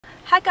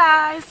Hi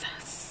guys,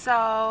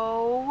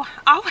 so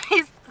I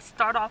always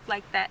start off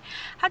like that.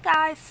 Hi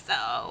guys,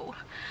 so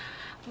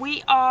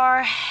we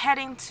are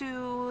heading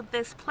to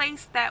this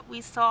place that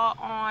we saw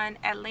on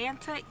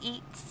Atlanta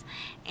Eats,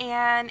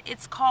 and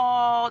it's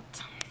called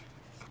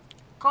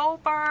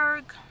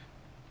Goldberg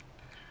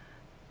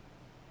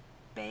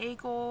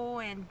Bagel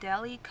and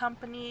Deli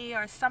Company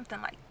or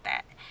something like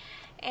that.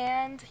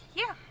 And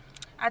yeah,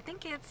 I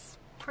think it's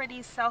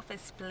pretty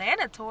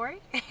self-explanatory.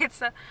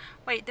 It's a,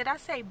 wait, did I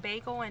say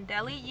bagel and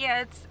deli?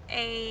 Yeah, it's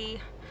a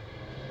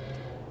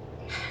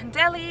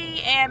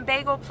deli and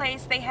bagel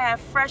place. They have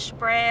fresh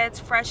breads,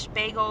 fresh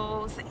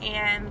bagels,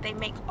 and they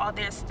make all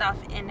their stuff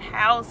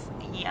in-house.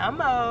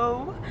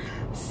 Yummo.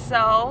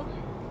 So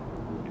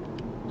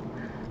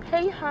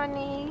hey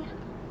honey,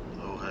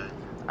 Oh, hey.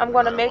 I'm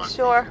gonna make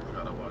sure. I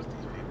gotta watch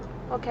these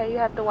people. Okay, you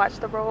have to watch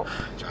the road.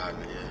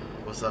 Driving, yeah.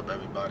 What's up,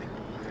 everybody?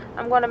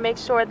 I'm gonna make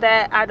sure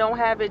that I don't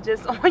have it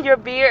just on your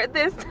beard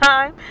this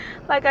time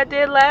like I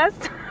did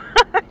last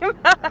time.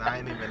 And I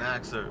ain't even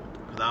asked her,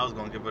 because I was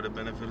going to give her the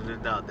benefit of the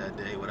doubt that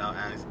day without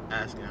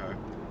asking her.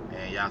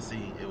 And y'all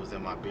see, it was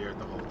in my beard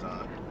the whole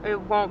time. It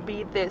won't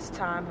be this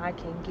time, I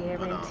can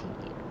guarantee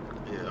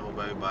it. Yeah, I hope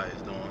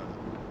everybody's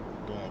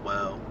doing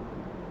well.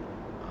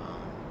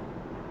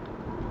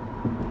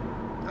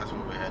 That's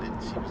where we're headed.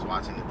 She was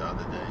watching it the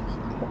other day.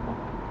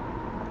 So.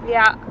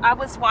 Yeah, I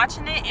was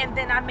watching it, and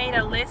then I made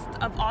a list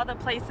of all the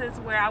places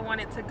where I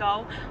wanted to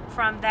go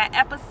from that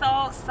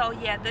episode. So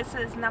yeah, this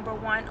is number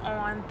one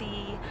on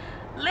the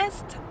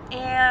list,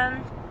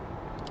 and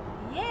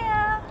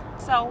yeah,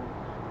 so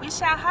we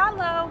shall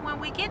holla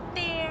when we get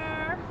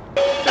there.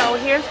 So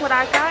here's what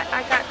I got.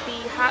 I got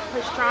the hot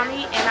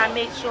pastrami, and I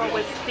made sure it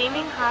was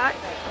steaming hot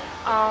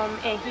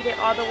and heated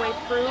all the way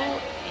through,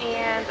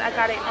 and I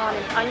got it on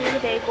an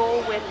onion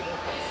bagel with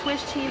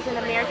Swiss cheese and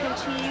American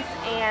cheese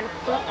and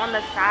fruit on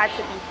the side to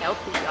be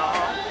healthy,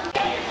 y'all.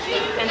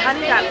 And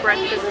honey got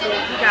breakfast food.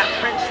 He got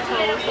French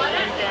toast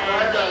and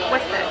then,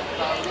 what's that?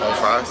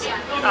 Fries?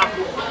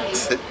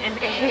 Oh, and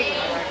egg.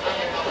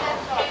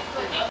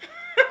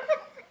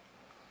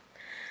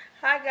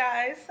 Hi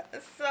guys.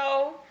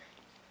 So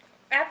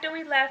after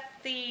we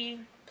left the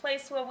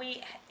place where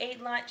we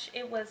ate lunch,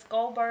 it was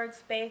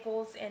Goldberg's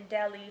Bagels and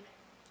Deli.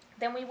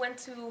 Then we went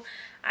to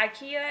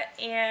IKEA,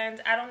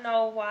 and I don't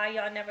know why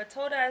y'all never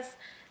told us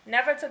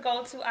never to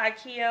go to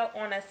IKEA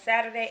on a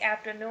Saturday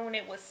afternoon.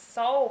 It was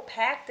so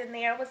packed in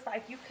there. It was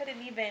like you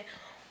couldn't even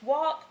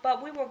walk,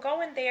 but we were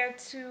going there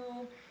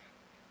to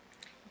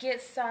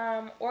get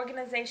some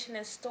organization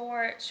and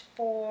storage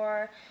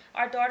for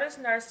our daughter's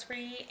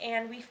nursery,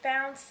 and we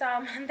found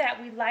some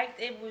that we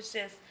liked. It was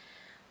just,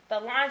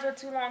 the lines were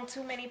too long,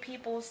 too many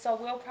people, so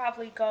we'll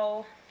probably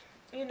go,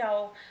 you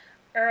know,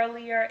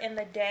 earlier in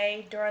the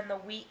day during the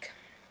week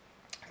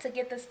to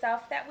get the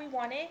stuff that we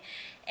wanted.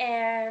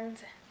 And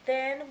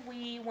then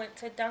we went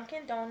to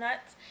Dunkin'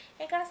 Donuts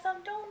and got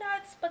some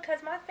donuts,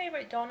 because my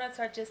favorite donuts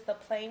are just the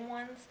plain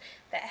ones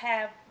that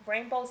have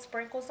rainbow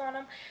sprinkles on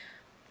them.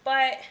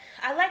 But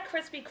I like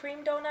Krispy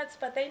Kreme donuts,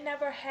 but they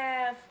never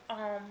have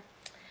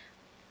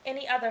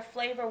any other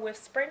flavor with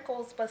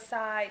sprinkles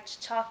besides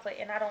chocolate,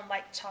 and I don't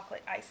like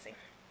chocolate icing.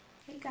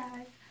 Hey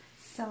guys.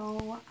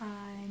 So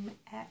I'm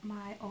at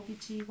my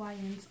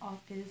OBGYN's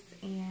office,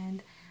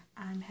 and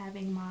I'm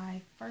having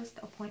my first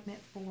appointment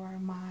for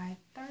my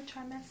third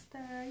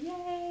trimester.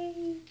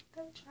 Yay!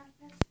 Third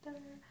trimester.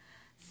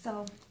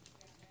 So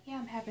yeah,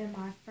 I'm having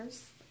my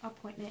first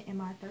appointment in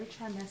my third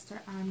trimester.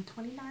 I'm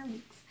 29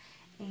 weeks,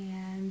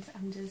 and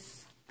I'm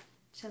just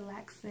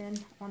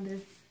chillaxing on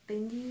this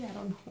thingy. I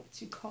don't know what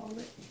you call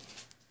it.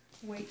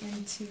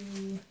 Waiting to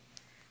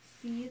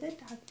see the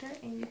doctor,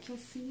 and you can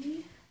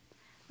see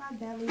my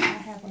belly. I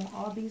have on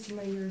all these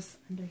layers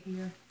under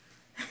here.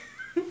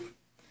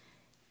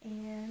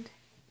 And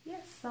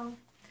yes, so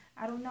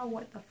I don't know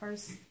what the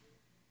first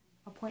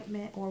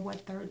appointment or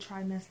what third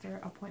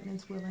trimester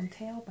appointments will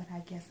entail, but I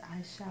guess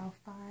I shall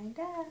find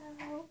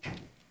out.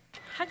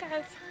 Hi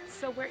guys,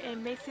 so we're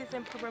in Macy's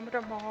and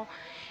Perimeter Mall,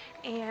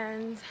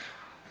 and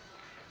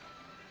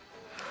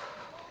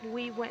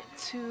we went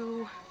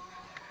to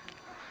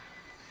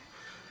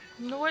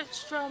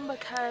Nordstrom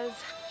because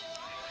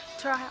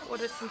Troy had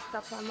ordered some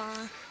stuff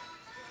online,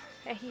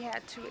 and he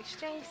had to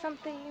exchange some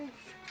things.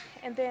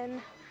 And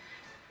then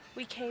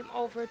we came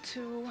over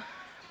to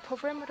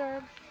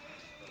Perimeter,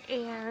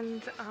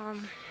 and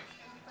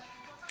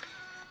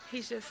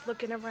he's just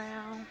looking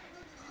around.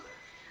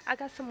 I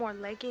got some more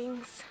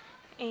leggings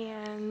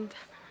and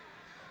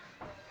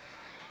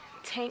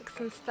tanks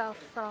and stuff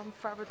from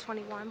Forever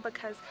 21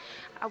 because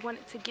I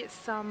wanted to get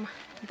some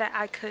that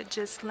I could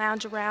just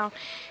lounge around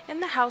in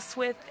the house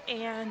with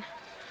and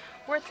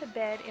wear to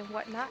bed and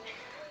whatnot.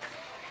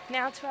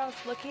 Now to I was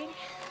looking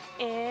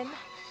in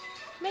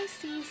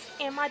Macy's,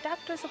 and my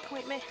doctor's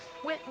appointment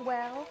went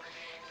well.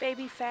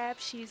 Baby Fab,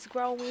 she's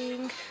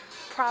growing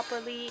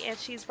properly and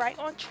she's right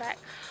on track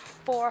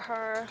for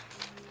her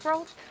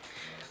growth.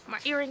 My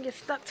earring is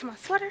stuck to my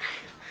sweater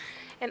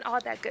and all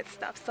that good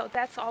stuff, so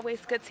that's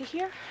always good to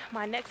hear.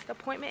 My next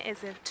appointment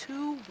is in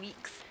 2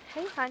 weeks.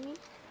 Hey honey.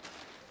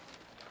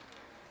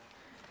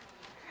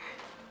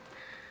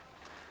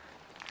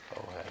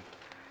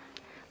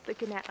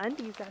 Looking at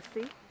undies, I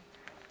see.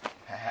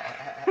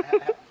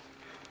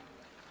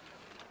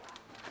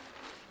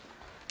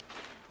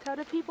 Tell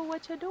the people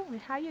what you're doing.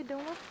 How you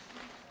doing?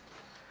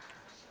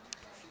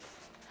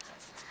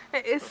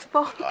 It's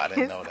focused. Oh, I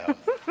didn't know that.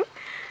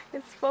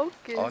 It's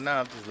focused. Oh, no,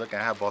 I'm just looking.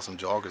 I bought some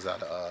joggers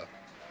out of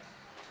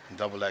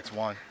Double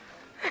X1.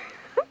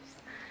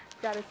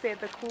 Gotta say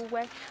it the cool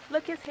way.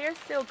 Look, his hair's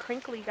still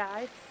crinkly,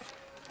 guys.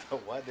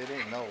 What? They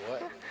didn't know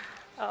what?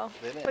 Oh,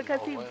 They didn't because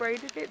know he what?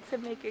 braided it to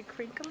make it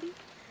crinkly.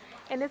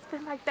 And it's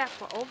been like that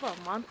for over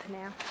a month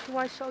now. You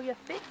want to show your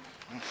fit?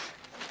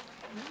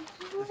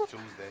 It's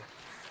Tuesday.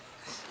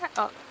 Shut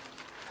up.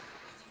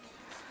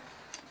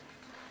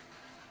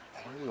 I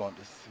really want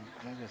this.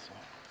 Maybe this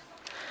one.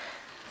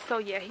 So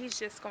yeah, he's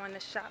just going to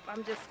shop.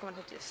 I'm just going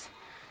to just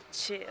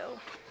chill.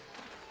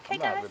 Hey I'm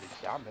not guys. really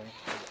shopping.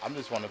 I'm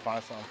just want to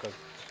find something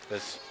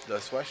because the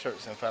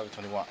sweatshirts in Forever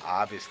 21.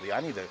 Obviously, I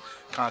need to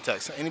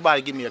contact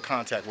anybody. Give me a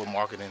contact with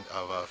marketing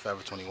of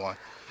Forever 21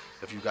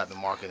 if you got the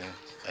marketing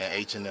and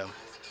H&M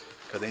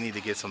because they need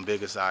to get some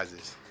bigger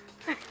sizes.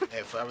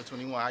 And Forever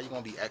 21, how you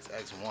gonna be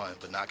XX1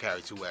 but not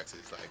carry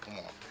 2X's? Like, come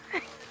on.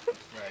 Right.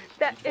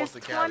 That You're is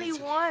supposed to carry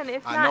 21.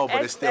 It's I not know,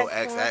 but it's still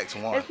XX1.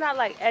 XX1. It's not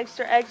like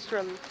extra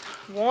extra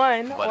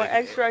one But or it-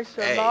 extra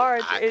extra hey,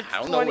 large. I It's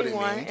don't know what it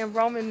 21 means. in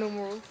Roman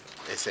numerals.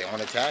 They say on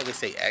the tag, they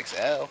say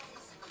XL.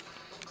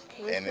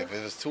 And if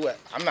it was 2X,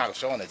 I'm not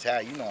showing the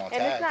tag. You know on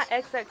And tags.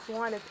 it's not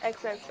XX1, it's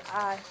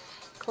XXI.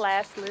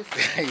 Classless.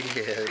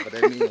 Yeah, but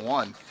they mean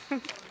one.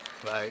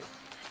 Right?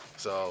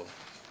 So,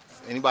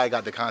 anybody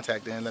got the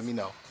contact in, let me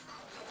know.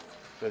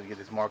 So to get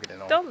this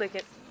marketing on. Don't lick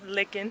it.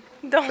 Licking.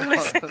 Don't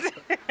listen to him.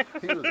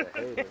 He was a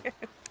hater.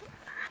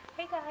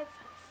 Hey guys,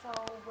 so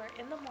we're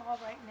in the mall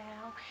right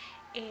now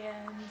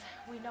and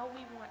we know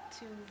we want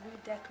to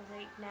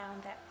redecorate now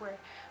that we're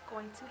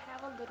going to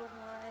have a little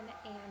one,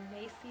 and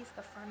Macy's,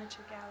 the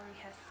furniture gallery,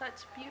 has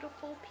such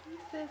beautiful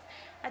pieces.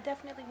 I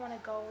definitely want to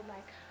go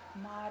like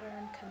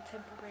modern,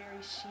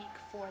 contemporary chic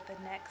for the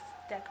next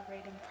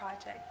decorating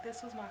project.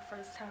 This was my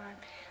first time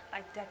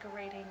like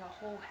decorating a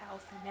whole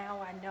house, and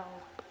now I know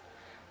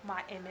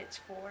my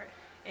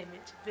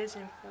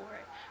vision for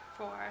it,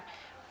 for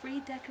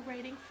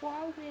redecorating for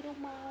our little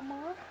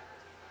mama.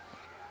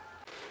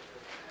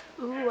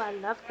 Ooh, I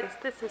love this.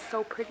 This is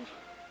so pretty.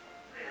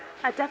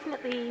 I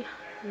definitely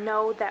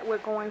know that we're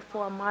going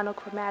for a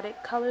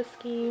monochromatic color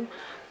scheme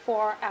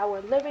for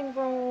our living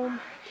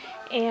room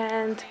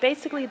and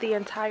basically the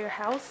entire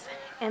house.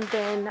 And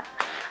then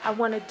I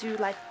want to do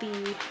like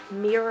the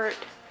mirrored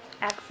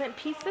accent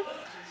pieces.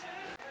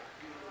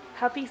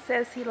 Hubby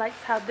says he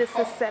likes how this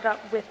is set up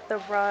with the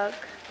rug.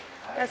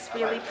 That's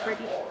really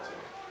pretty.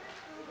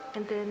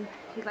 And then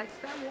he likes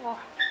that wall.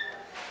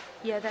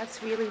 Yeah,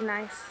 that's really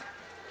nice.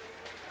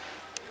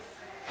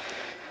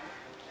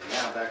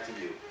 Now back to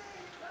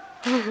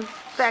you.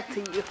 Back to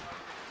you.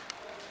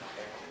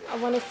 I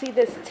want to see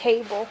this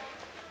table.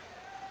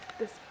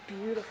 This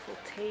beautiful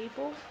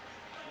table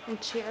and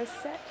chair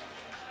set.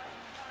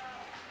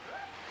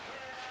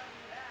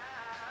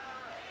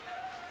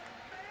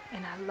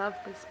 And I love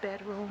this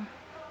bedroom.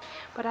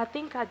 But I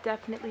think I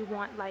definitely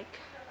want like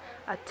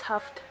a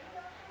tuft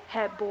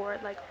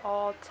headboard, like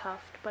all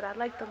tuft. But I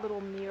like the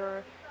little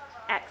mirror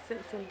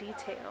accents and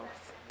details.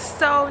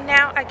 So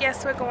now I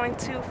guess we're going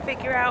to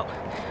figure out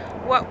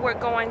what we're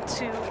going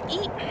to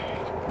eat.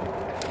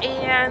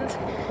 And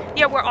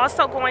yeah, we're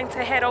also going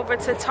to head over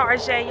to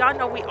Target. Y'all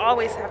know we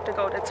always have to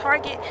go to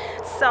Target.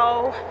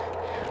 So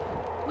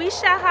we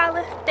shall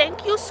holla.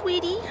 Thank you,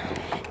 sweetie.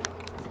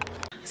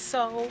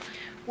 So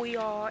we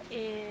are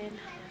in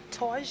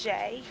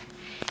Target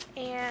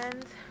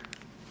and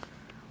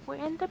we're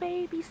in the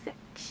baby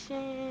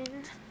section.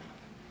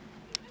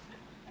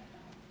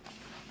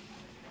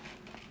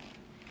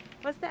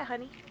 What's that,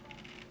 honey?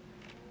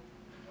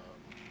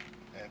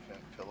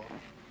 Infant pillow.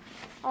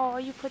 Oh,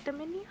 you put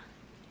them in here?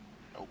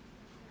 Nope.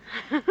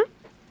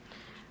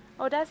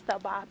 Oh, that's the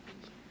Bobby.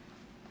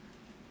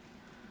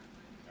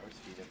 Nurse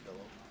feeding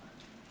pillow.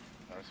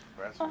 Nurse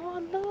breast. Oh,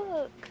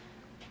 look.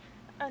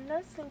 A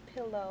nursing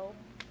pillow.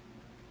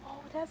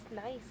 Oh, that's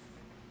nice.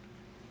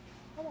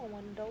 I want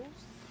one of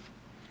those.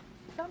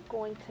 I'm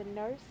going to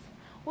nurse.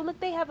 Oh, look,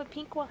 they have a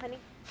pink one, honey.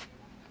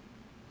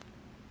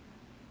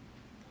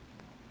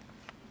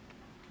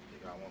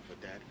 They got one for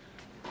daddy.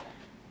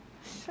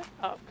 Shut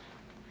up.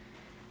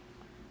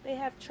 They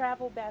have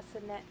travel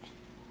bassinet.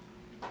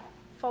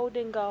 Fold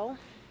and go.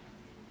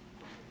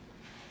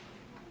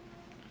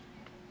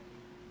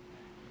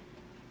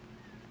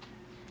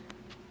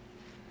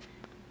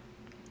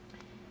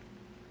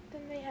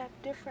 Then they have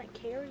different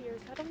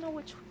carriers. I don't know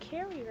which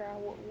carrier I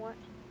would want.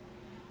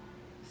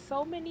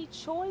 So many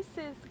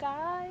choices,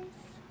 guys.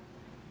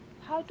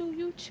 How do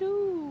you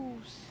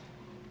choose?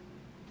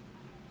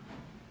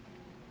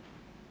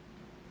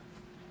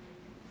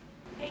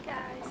 Hey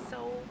guys,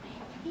 so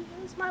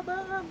here's my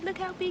bum. Look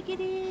how big it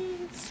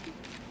is.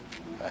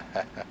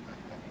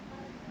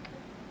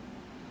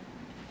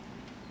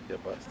 Your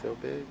butt still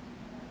big?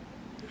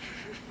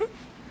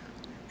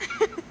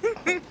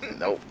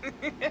 Nope.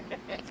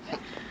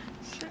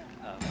 Shut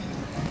up.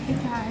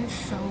 guys,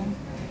 so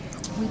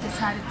we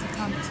decided to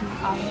come to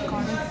Olive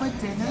Garden for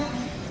dinner,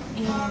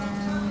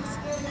 and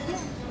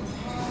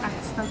I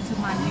stuck to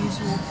my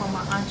usual for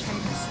my entree,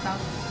 the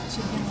stuffed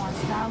chicken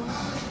marsala,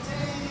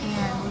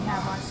 and we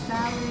have our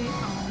salad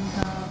on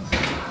the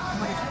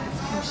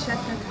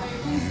bruschetta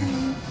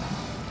caprese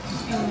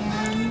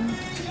and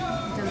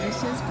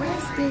delicious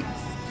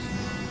breadsticks.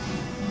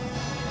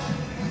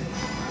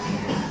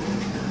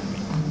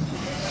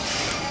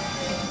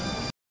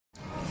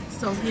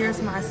 So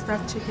here's my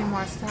stuffed chicken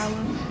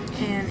marsala,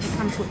 and it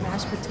comes with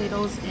mashed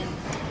potatoes, and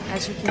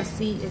as you can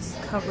see, it's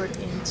covered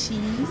in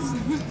cheese.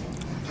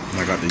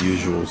 I got the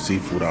usual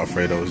seafood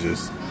Alfredo.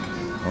 Just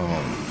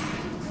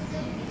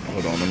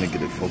hold on, let me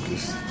get it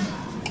focused.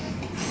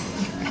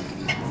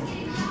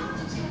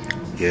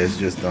 Yeah, it's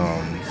just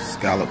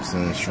scallops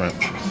and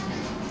shrimp.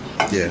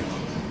 Yeah,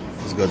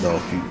 it's good though.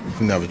 If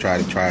you never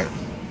tried it, try it.